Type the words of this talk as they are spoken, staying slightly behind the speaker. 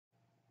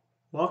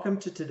Welcome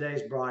to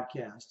today's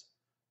broadcast.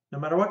 No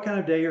matter what kind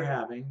of day you're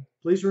having,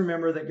 please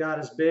remember that God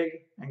is big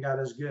and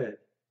God is good.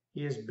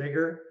 He is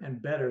bigger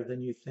and better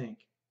than you think.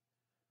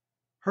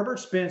 Herbert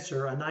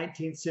Spencer, a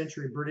 19th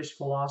century British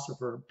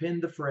philosopher,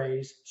 penned the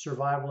phrase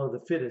survival of the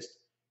fittest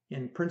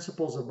in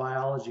Principles of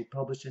Biology,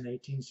 published in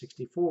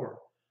 1864.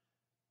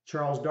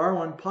 Charles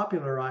Darwin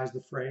popularized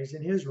the phrase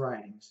in his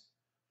writings.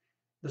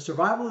 The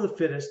survival of the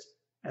fittest,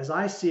 as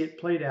I see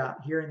it played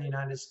out here in the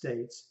United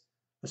States,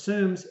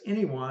 assumes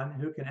anyone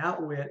who can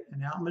outwit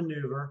and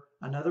outmaneuver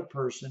another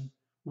person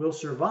will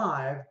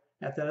survive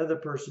at that other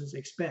person's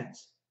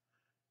expense.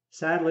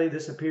 Sadly,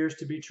 this appears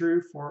to be true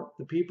for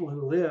the people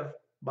who live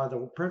by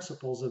the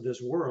principles of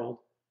this world,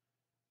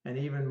 and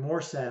even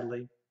more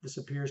sadly, this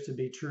appears to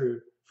be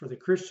true for the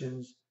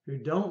Christians who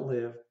don't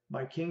live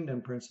by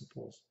kingdom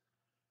principles.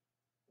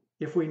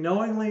 If we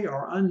knowingly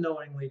or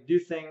unknowingly do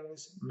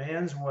things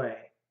man's way,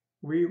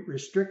 we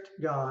restrict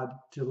God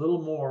to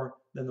little more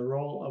than the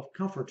role of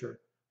comforter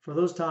for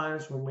those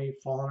times when we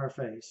fall on our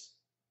face.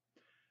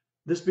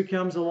 This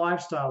becomes a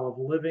lifestyle of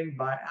living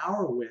by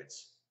our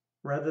wits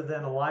rather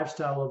than a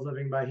lifestyle of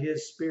living by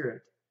His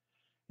Spirit.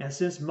 And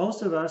since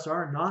most of us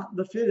are not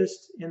the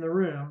fittest in the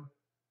room,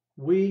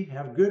 we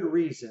have good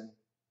reason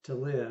to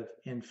live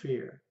in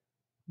fear.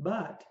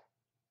 But,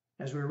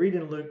 as we read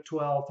in Luke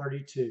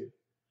 12:32,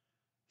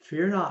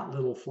 fear not,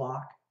 little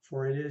flock,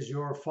 for it is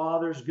your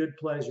Father's good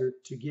pleasure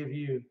to give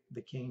you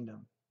the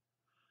kingdom.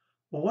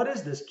 Well, what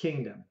is this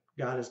kingdom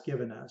God has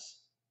given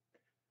us?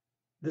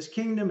 This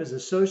kingdom is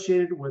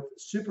associated with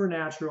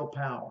supernatural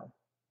power.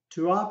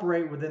 To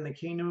operate within the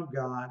kingdom of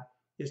God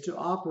is to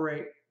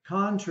operate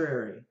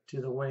contrary to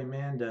the way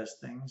man does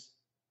things.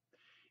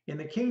 In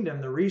the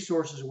kingdom, the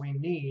resources we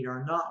need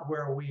are not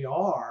where we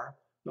are,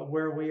 but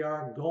where we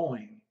are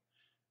going.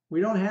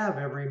 We don't have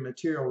every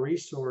material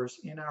resource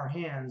in our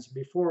hands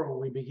before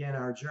we begin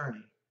our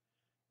journey.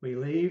 We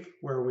leave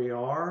where we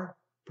are,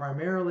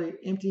 primarily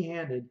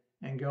empty-handed,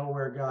 and go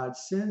where God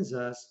sends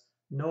us,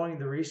 knowing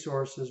the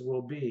resources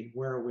will be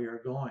where we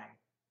are going.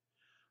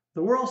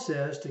 The world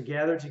says to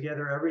gather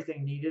together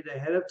everything needed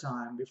ahead of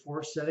time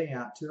before setting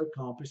out to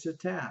accomplish a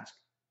task,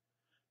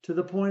 to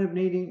the point of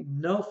needing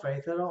no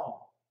faith at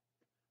all.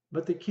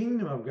 But the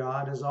kingdom of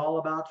God is all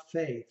about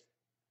faith,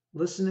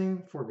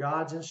 listening for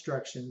God's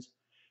instructions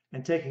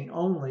and taking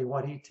only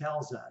what He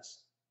tells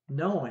us,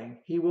 knowing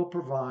He will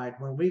provide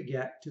when we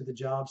get to the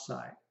job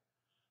site.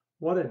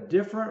 What a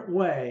different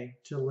way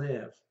to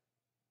live.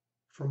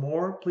 For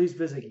more, please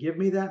visit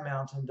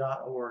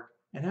givemethatmountain.org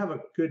and have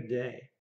a good day.